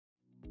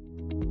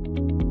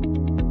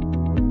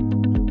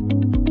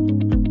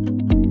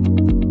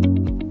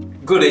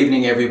Good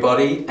evening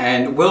everybody,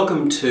 and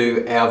welcome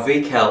to our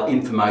VCAL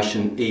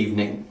information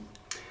evening.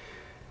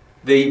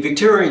 The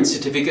Victorian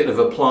Certificate of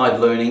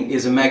Applied Learning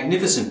is a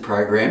magnificent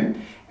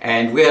program,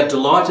 and we are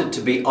delighted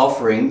to be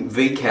offering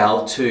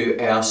VCAL to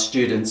our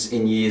students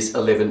in years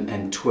 11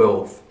 and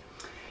 12.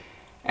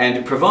 And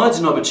it provides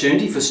an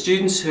opportunity for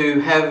students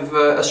who have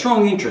a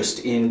strong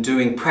interest in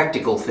doing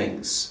practical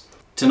things.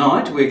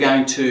 Tonight we're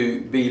going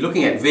to be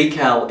looking at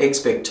VCAL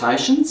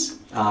expectations,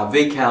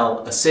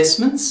 VCAL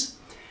assessments,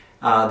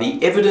 the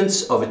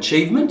evidence of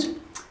achievement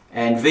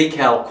and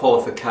VCAL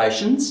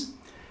qualifications,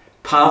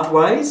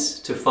 pathways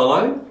to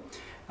follow,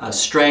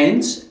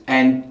 strands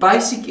and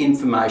basic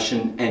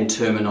information and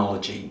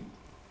terminology.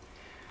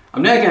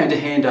 I'm now going to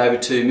hand over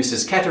to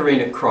Mrs.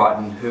 Katarina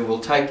Crichton, who will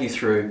take you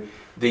through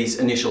these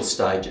initial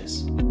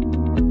stages.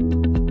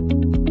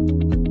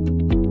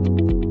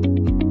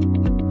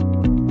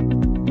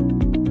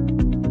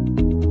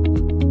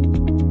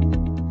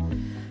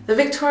 The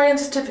Victorian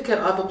Certificate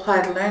of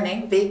Applied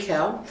Learning,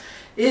 VCAL,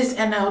 is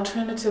an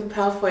alternative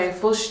pathway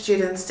for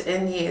students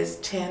in years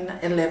 10,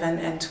 11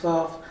 and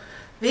 12.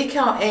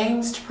 VCAL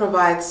aims to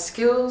provide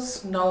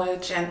skills,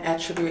 knowledge and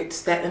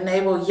attributes that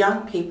enable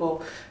young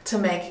people to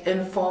make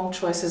informed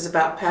choices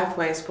about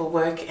pathways for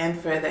work and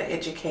further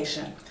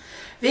education.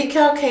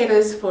 VCAL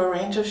caters for a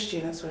range of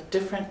students with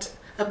different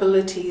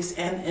abilities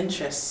and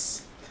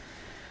interests.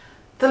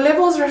 The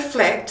levels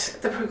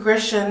reflect the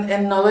progression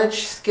in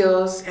knowledge,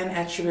 skills and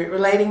attribute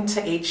relating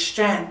to each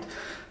strand.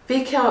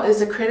 VCAL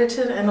is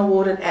accredited and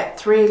awarded at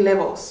 3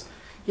 levels.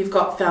 You've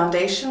got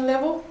foundation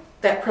level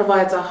that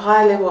provides a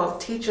high level of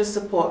teacher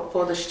support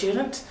for the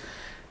student.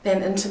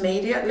 Then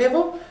intermediate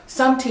level,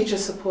 some teacher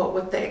support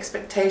with the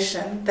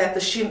expectation that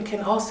the student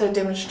can also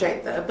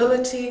demonstrate the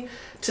ability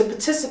to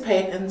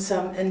participate in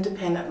some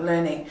independent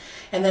learning.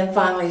 And then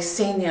finally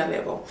senior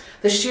level,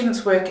 the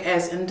students work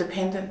as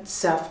independent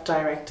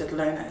self-directed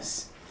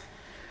learners.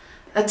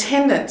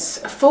 Attendance.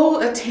 Full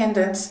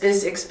attendance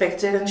is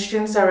expected and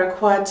students are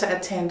required to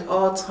attend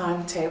all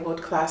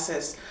timetabled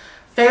classes.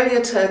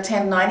 Failure to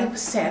attend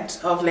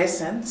 90% of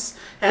lessons,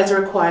 as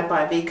required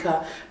by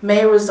VCAL,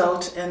 may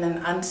result in an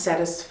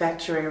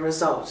unsatisfactory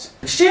result.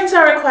 Students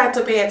are required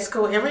to be at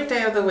school every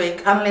day of the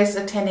week unless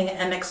attending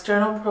an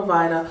external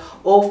provider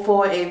or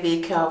for a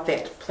VCAL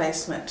vet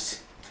placement.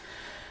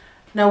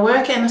 Now,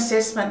 work and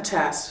assessment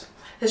tasks.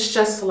 It's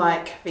just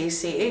like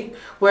VCE.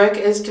 Work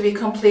is to be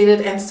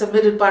completed and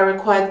submitted by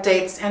required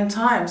dates and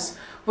times.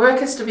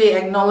 Work is to be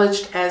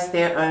acknowledged as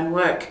their own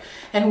work,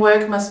 and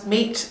work must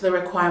meet the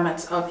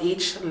requirements of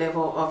each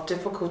level of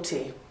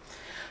difficulty.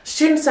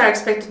 Students are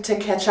expected to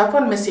catch up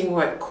on missing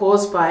work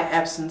caused by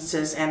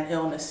absences and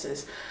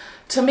illnesses.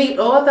 To meet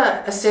all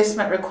the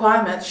assessment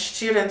requirements,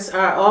 students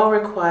are all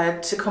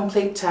required to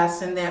complete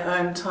tasks in their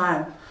own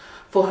time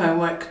for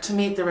homework to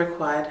meet the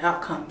required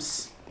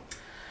outcomes.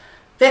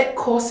 VET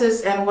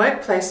courses and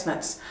work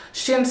placements.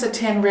 Students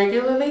attend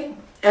regularly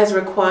as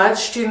required.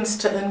 Students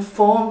to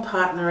inform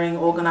partnering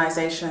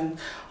organisation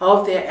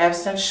of their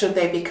absence should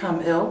they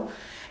become ill.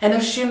 And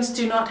if students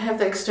do not have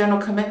the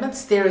external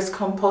commitments, there is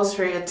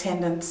compulsory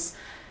attendance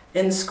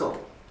in school.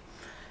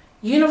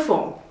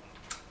 Uniform.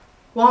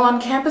 While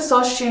on campus,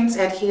 all students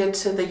adhere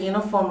to the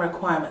uniform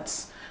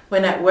requirements.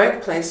 When at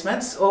work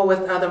placements or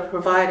with other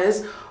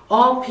providers,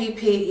 all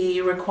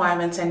PPE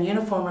requirements and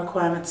uniform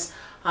requirements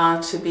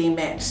are to be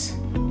met.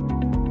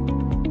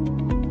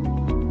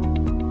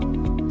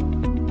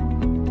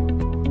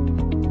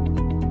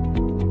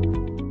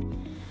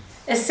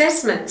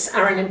 Assessments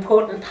are an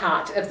important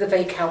part of the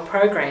VCAL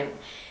program.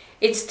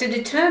 It's to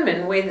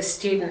determine where the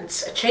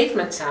students'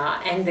 achievements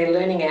are and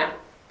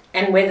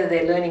whether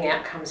their learning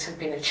outcomes have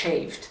been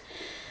achieved.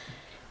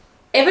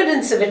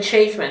 Evidence of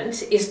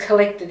achievement is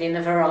collected in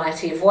a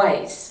variety of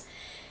ways.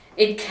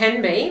 It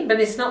can be,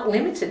 but it's not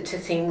limited to,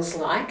 things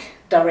like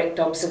direct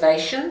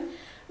observation,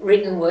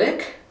 written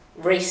work,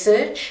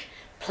 research,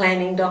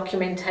 planning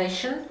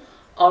documentation,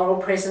 oral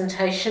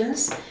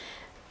presentations,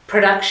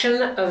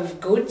 production of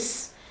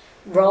goods,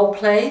 role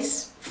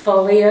plays,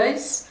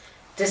 folios,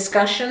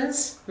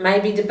 discussions,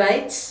 maybe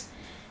debates.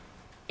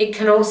 It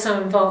can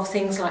also involve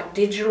things like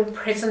digital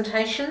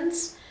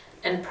presentations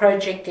and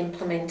project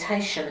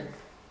implementation.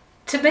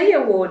 To be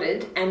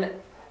awarded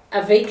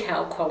a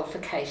VCAL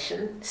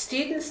qualification,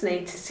 students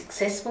need to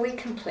successfully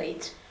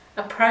complete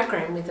a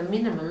program with a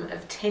minimum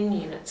of 10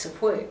 units of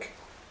work.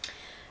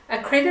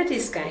 A credit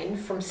is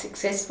gained from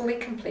successfully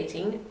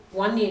completing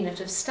 1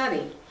 unit of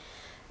study.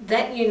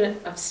 That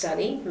unit of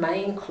study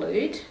may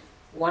include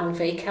 1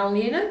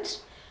 VCAL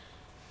unit,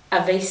 a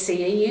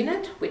VCE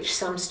unit, which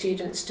some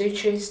students do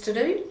choose to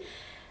do,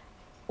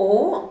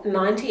 or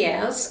 90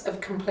 hours of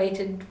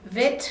completed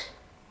VET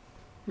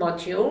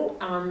module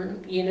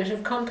unit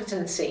of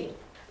competency.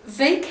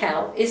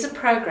 VCAL is a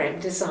program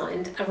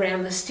designed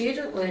around the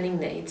student learning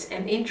needs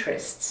and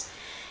interests.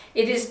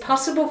 It is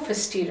possible for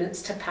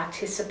students to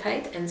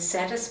participate and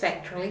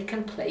satisfactorily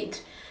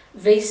complete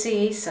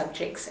VCE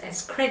subjects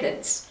as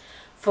credits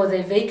for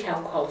their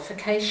VCAL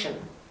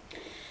qualification.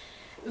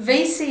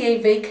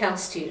 VCE VCAL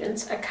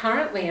students are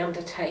currently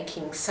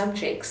undertaking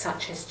subjects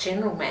such as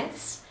general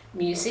maths,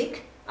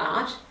 music,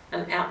 art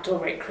and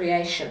outdoor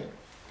recreation.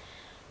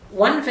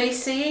 One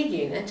VCE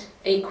unit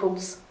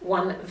equals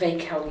one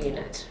VCAL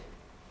unit.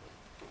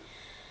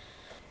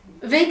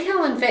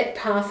 VCAL and VET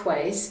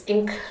pathways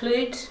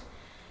include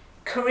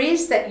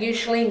careers that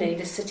usually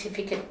need a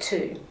certificate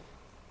too,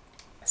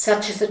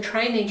 such as a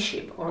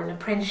traineeship or an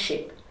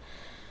apprenticeship.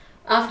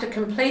 After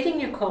completing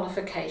your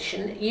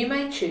qualification, you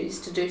may choose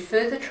to do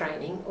further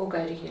training or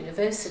go to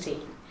university.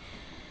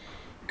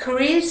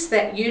 Careers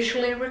that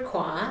usually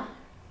require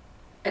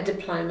a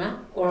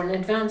diploma or an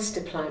advanced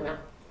diploma.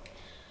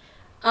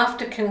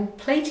 After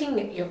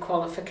completing your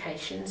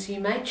qualifications, you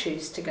may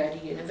choose to go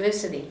to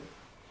university.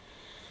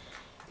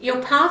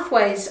 Your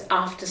pathways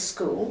after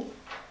school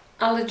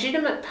are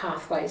legitimate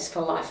pathways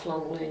for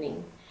lifelong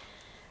learning,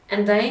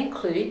 and they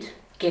include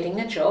getting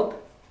a job,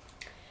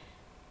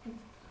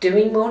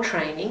 doing more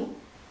training,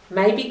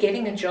 maybe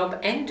getting a job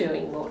and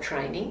doing more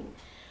training,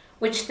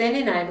 which then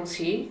enables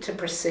you to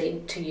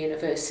proceed to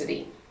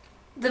university.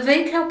 The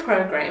VCAL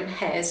program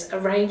has a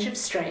range of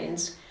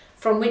strands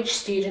from which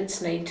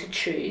students need to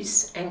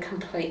choose and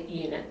complete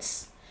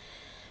units.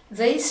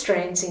 These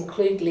strands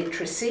include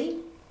literacy,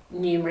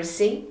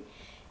 numeracy,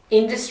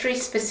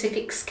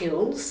 industry-specific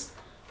skills,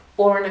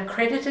 or an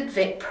accredited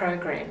VET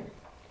program,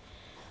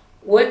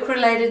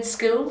 work-related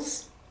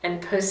skills, and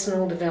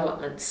personal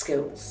development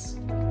skills.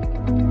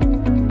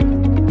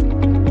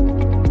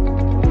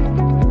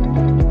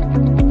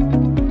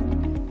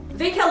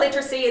 VCAL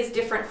literacy is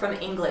different from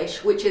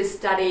English, which is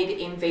studied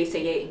in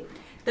VCE.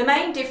 The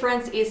main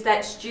difference is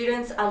that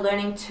students are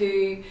learning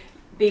to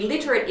be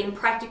literate in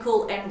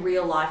practical and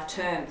real-life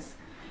terms.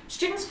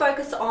 Students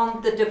focus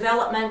on the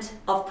development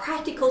of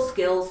practical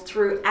skills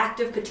through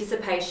active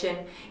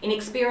participation in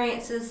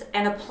experiences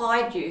and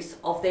applied use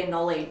of their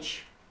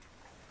knowledge.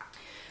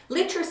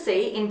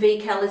 Literacy in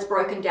VCAL is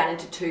broken down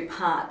into two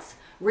parts: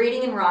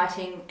 reading and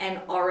writing and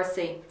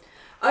oracy.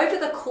 Over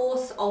the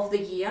course of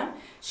the year,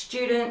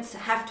 students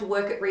have to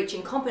work at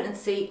reaching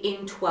competency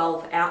in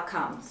 12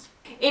 outcomes.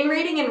 In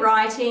reading and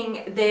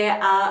writing,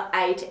 there are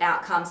 8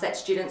 outcomes that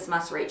students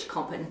must reach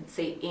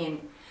competency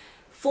in.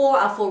 4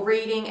 are for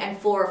reading and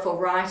 4 are for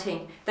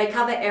writing. They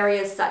cover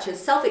areas such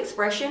as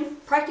self-expression,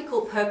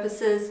 practical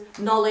purposes,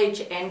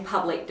 knowledge and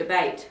public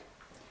debate.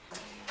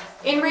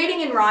 In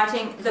reading and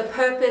writing, the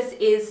purpose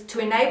is to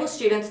enable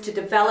students to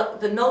develop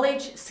the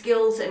knowledge,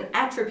 skills and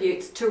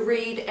attributes to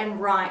read and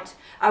write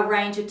a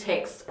range of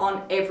texts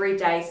on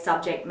everyday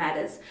subject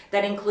matters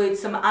that include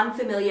some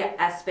unfamiliar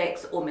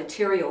aspects or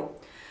material.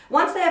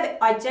 Once they have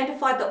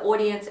identified the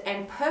audience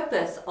and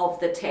purpose of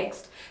the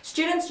text,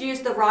 students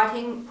use the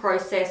writing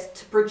process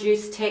to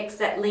produce text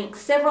that link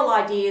several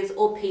ideas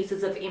or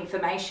pieces of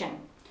information.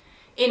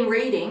 In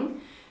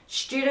reading,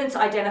 students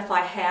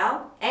identify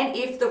how and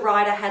if the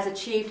writer has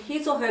achieved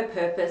his or her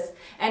purpose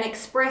and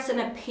express an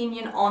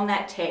opinion on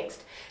that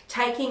text,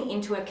 taking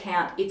into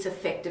account its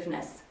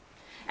effectiveness.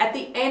 At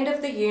the end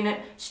of the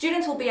unit,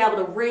 students will be able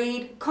to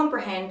read,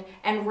 comprehend,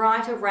 and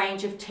write a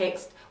range of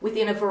text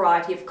within a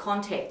variety of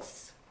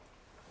contexts.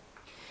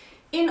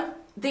 In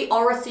the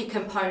oracy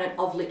component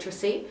of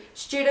literacy,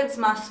 students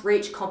must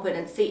reach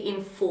competency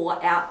in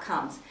 4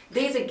 outcomes.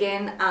 These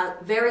again are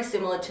very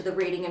similar to the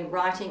reading and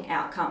writing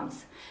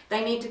outcomes.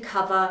 They need to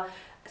cover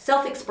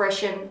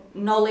self-expression,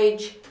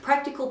 knowledge,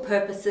 practical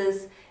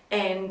purposes,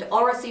 and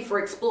oracy for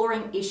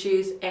exploring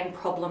issues and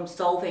problem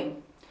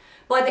solving.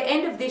 By the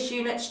end of this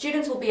unit,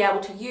 students will be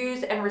able to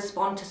use and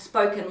respond to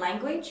spoken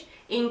language,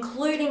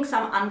 including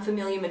some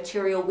unfamiliar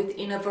material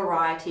within a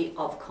variety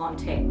of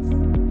contexts.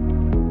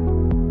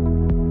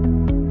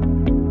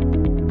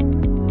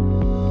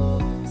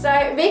 So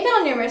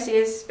VCAL numeracy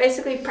is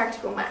basically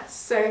practical maths.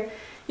 So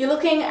you're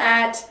looking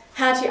at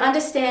how to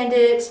understand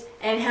it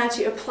and how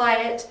to apply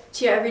it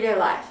to your everyday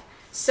life.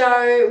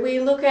 So we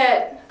look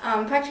at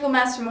practical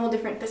maths from all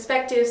different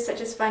perspectives,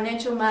 such as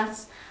financial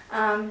maths,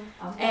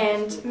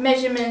 and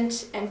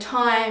measurement and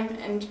time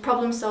and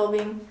problem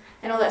solving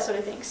and all that sort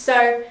of thing.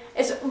 So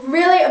it's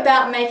really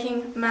about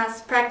making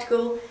maths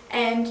practical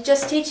and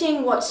just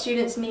teaching what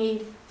students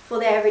need for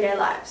their everyday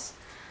lives.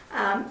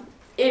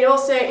 It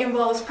also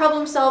involves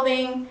problem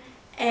solving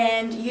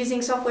and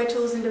using software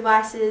tools and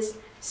devices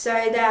so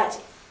that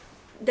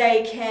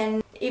they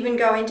can even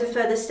go into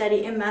further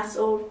study in maths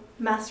or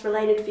maths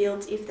related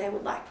fields if they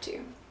would like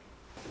to.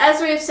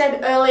 As we've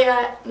said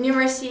earlier,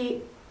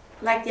 numeracy,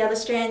 like the other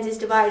strands, is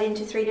divided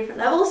into 3 different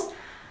levels.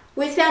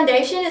 With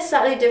foundation, it's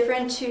slightly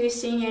different to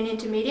senior and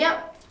intermediate.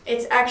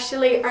 It's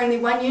actually only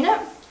 1 unit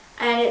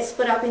and it's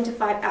split up into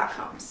 5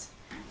 outcomes.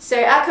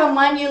 So outcome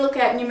 1, you look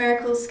at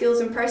numerical skills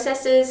and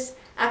processes.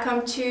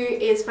 Outcome 2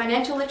 is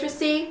financial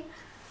literacy.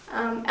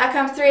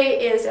 Outcome 3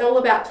 is all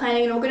about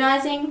planning and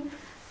organising.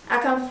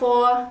 Outcome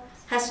 4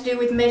 has to do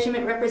with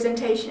measurement,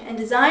 representation and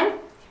design.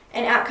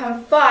 And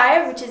outcome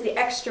 5, which is the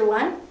extra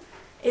one,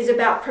 is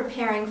about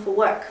preparing for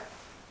work.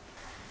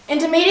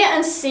 Intermediate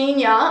and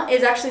senior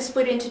is actually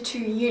split into 2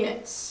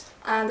 units.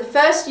 The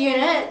first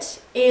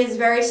unit is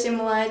very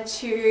similar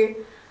to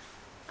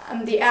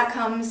the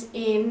outcomes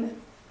in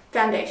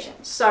foundation.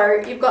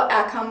 So you've got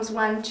outcomes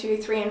 1, 2,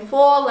 3 and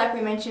 4 like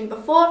we mentioned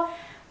before,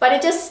 but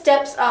it just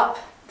steps up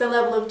the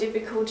level of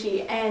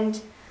difficulty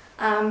and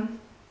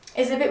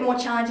is a bit more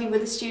challenging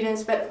with the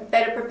students but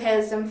better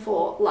prepares them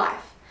for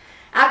life.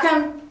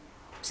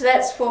 So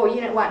that's for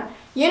Unit 1.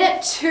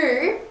 Unit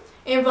 2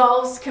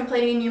 involves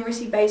completing a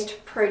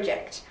numeracy-based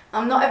project.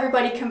 Not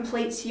everybody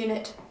completes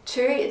Unit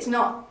 2. It's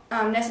not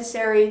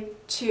necessary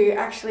to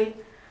actually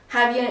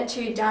have Unit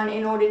 2 done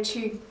in order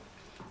to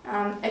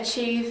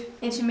achieve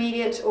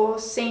intermediate or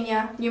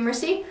senior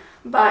numeracy,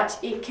 but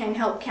it can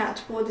help count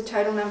toward the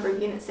total number of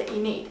units that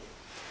you need.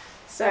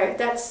 So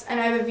that's an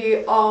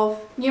overview of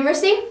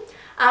numeracy.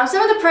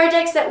 Some of the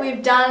projects that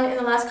we've done in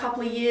the last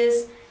couple of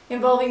years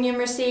involving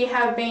numeracy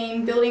have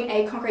been building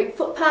a concrete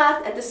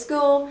footpath at the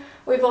school.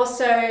 We've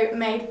also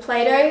made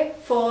Play-Doh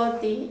for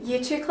the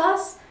Year 2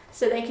 class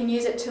so they can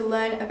use it to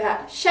learn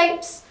about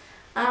shapes.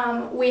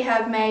 We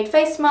have made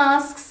face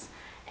masks,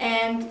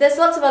 and there's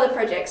lots of other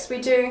projects.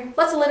 We do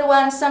lots of little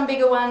ones, some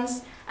bigger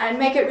ones, and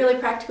make it really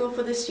practical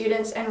for the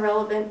students and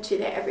relevant to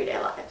their everyday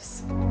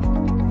lives.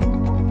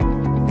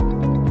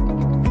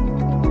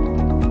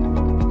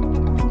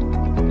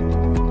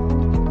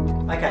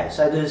 Okay,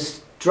 so the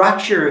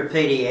structure of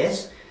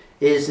PDS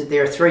is that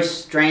there are 3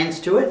 strands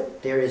to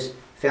it. There is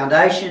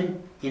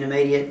foundation,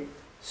 intermediate,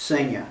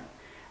 senior.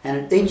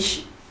 And at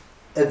each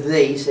of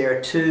these there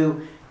are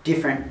 2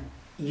 different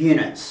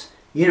units.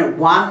 Unit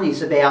 1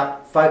 is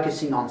about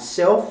focusing on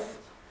self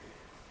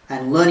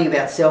and learning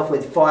about self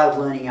with 5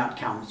 learning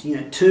outcomes.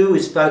 Unit 2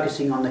 is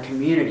focusing on the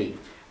community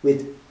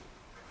with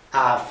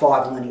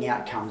 5 learning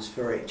outcomes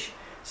for each.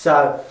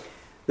 So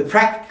the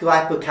practical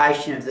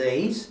application of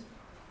these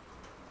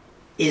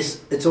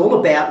is it's all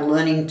about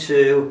learning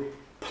to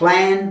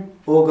plan,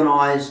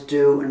 organise,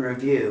 do and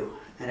review.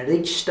 And at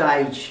each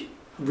stage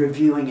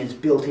reviewing is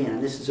built in,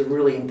 and this is a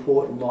really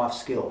important life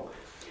skill.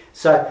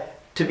 So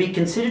to be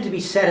considered to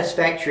be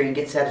satisfactory and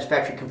get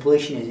satisfactory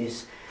completion of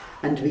this,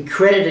 and to be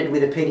credited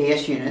with a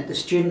PDS unit, the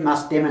student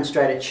must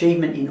demonstrate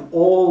achievement in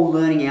all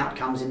learning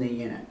outcomes in the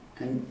unit.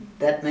 And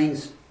that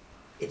means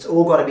it's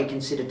all got to be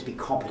considered to be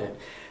competent.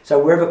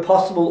 So wherever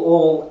possible,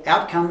 all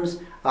outcomes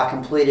are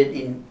completed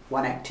in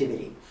one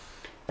activity.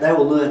 They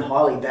will learn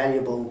highly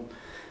valuable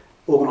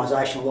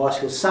organisational life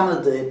skills. Some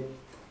of the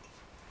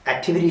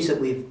activities that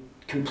we've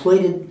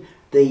completed,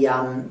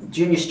 the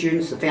junior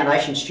students, the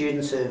foundation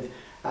students have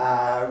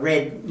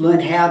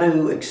learned how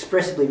to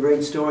expressively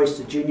read stories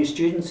to junior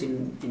students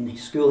in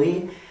school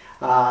here.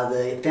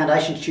 The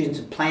foundation students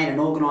have planned and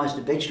organised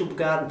a vegetable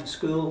garden for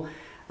school.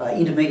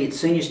 Intermediate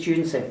senior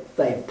students,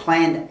 they've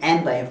planned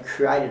and they have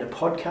created a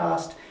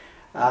podcast.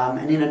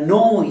 And in a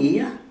normal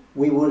year,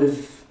 we would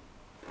have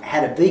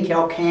had a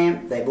VCAL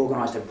camp. They've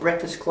organised a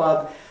breakfast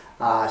club.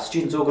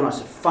 Students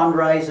organised a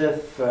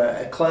fundraiser for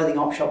a clothing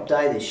op shop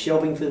day. There's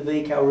shelving for the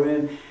VCAL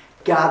room,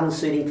 garden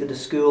seating for the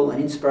school, and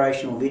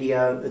inspirational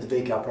video of the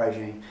VCAL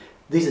program.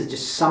 These are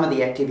just some of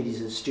the activities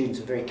that students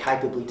have very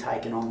capably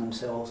taken on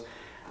themselves.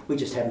 We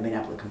just haven't been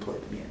able to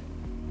complete them yet.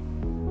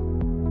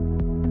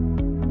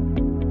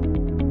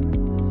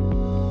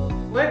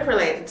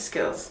 Work-related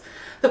skills.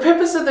 The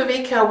purpose of the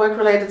VCAL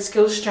work-related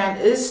skills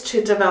strand is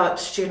to develop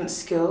student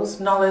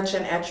skills, knowledge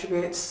and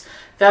attributes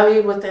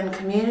valued within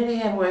community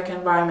and work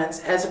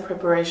environments as a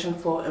preparation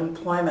for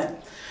employment.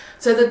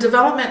 So the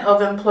development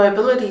of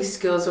employability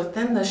skills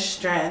within this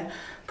strand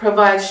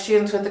provides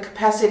students with the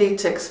capacity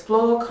to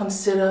explore,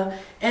 consider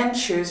and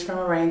choose from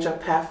a range of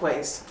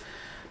pathways.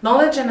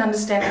 Knowledge and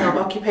understanding of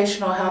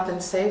occupational health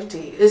and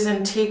safety is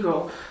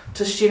integral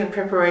to student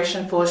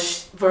preparation for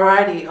a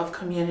variety of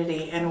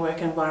community and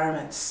work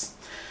environments.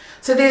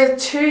 So there are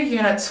 2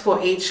 units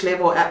for each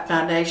level at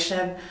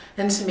foundation,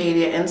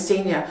 intermediate and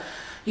senior.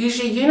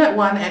 Usually Unit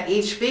 1 at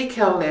each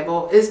VCAL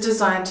level is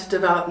designed to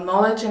develop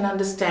knowledge and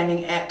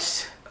understanding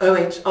of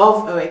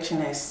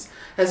OH&S,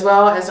 as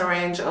well as a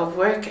range of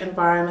work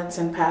environments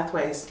and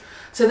pathways.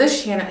 So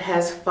this unit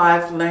has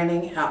 5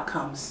 learning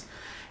outcomes.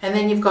 And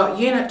then you've got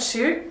Unit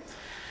 2.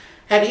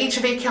 At each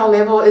VCAL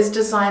level is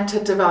designed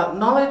to develop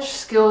knowledge,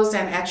 skills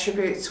and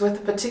attributes with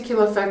a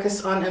particular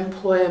focus on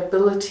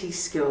employability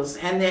skills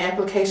and their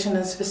application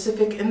in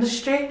specific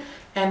industry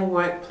and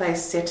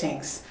workplace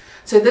settings.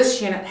 So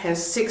this unit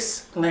has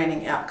 6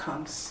 learning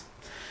outcomes.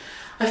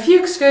 A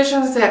few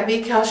excursions that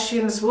VCAL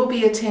students will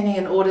be attending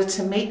in order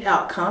to meet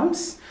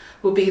outcomes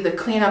will be the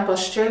Clean Up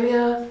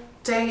Australia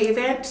Day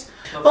event,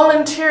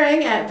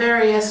 volunteering at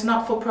various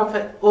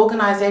not-for-profit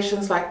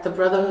organisations like the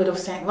Brotherhood of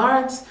St.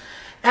 Lawrence,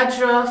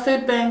 ADRA,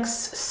 food banks,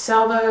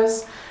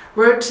 Salvos,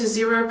 Road to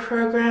Zero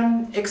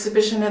program,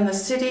 exhibition in the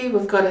city.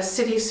 We've got a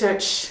City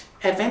Search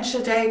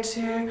Adventure Day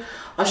too,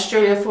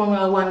 Australia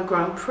Formula 1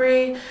 Grand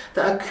Prix,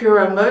 the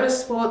Acura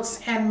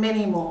Motorsports and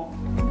many more.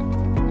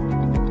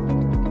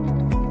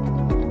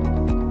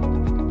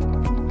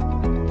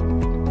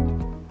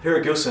 Here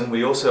at Gilson,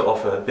 we also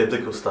offer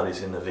biblical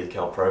studies in the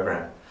VCAL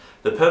program.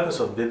 The purpose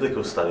of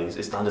biblical studies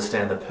is to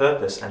understand the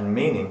purpose and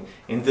meaning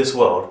in this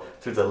world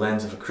through the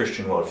lens of a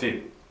Christian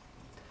worldview.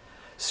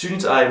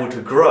 Students are able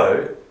to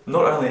grow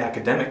not only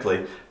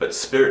academically, but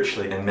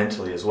spiritually and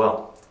mentally as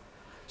well.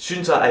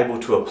 Students are able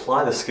to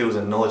apply the skills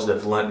and knowledge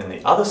they've learnt in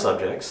the other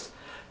subjects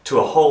to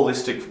a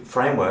holistic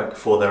framework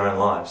for their own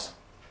lives.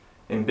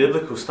 In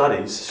biblical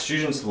studies,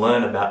 students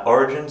learn about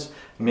origins,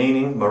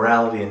 meaning,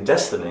 morality and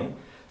destiny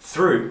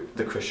through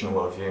the Christian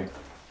worldview.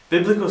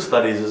 Biblical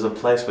studies is a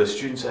place where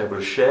students are able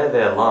to share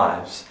their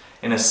lives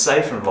in a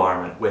safe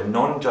environment where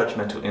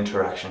non-judgmental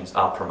interactions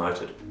are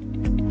promoted.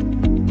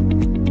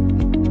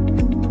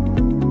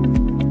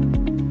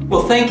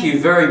 Well, thank you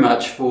very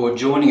much for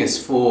joining us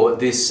for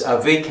this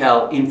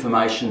VCAL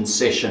information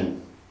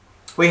session.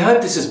 We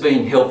hope this has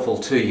been helpful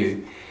to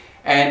you.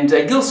 And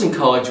at Gilson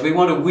College, we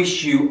want to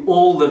wish you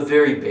all the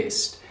very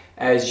best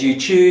as you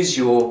choose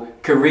your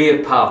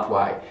career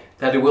pathway,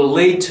 that it will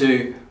lead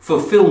to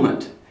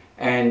fulfilment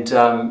and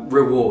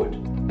reward.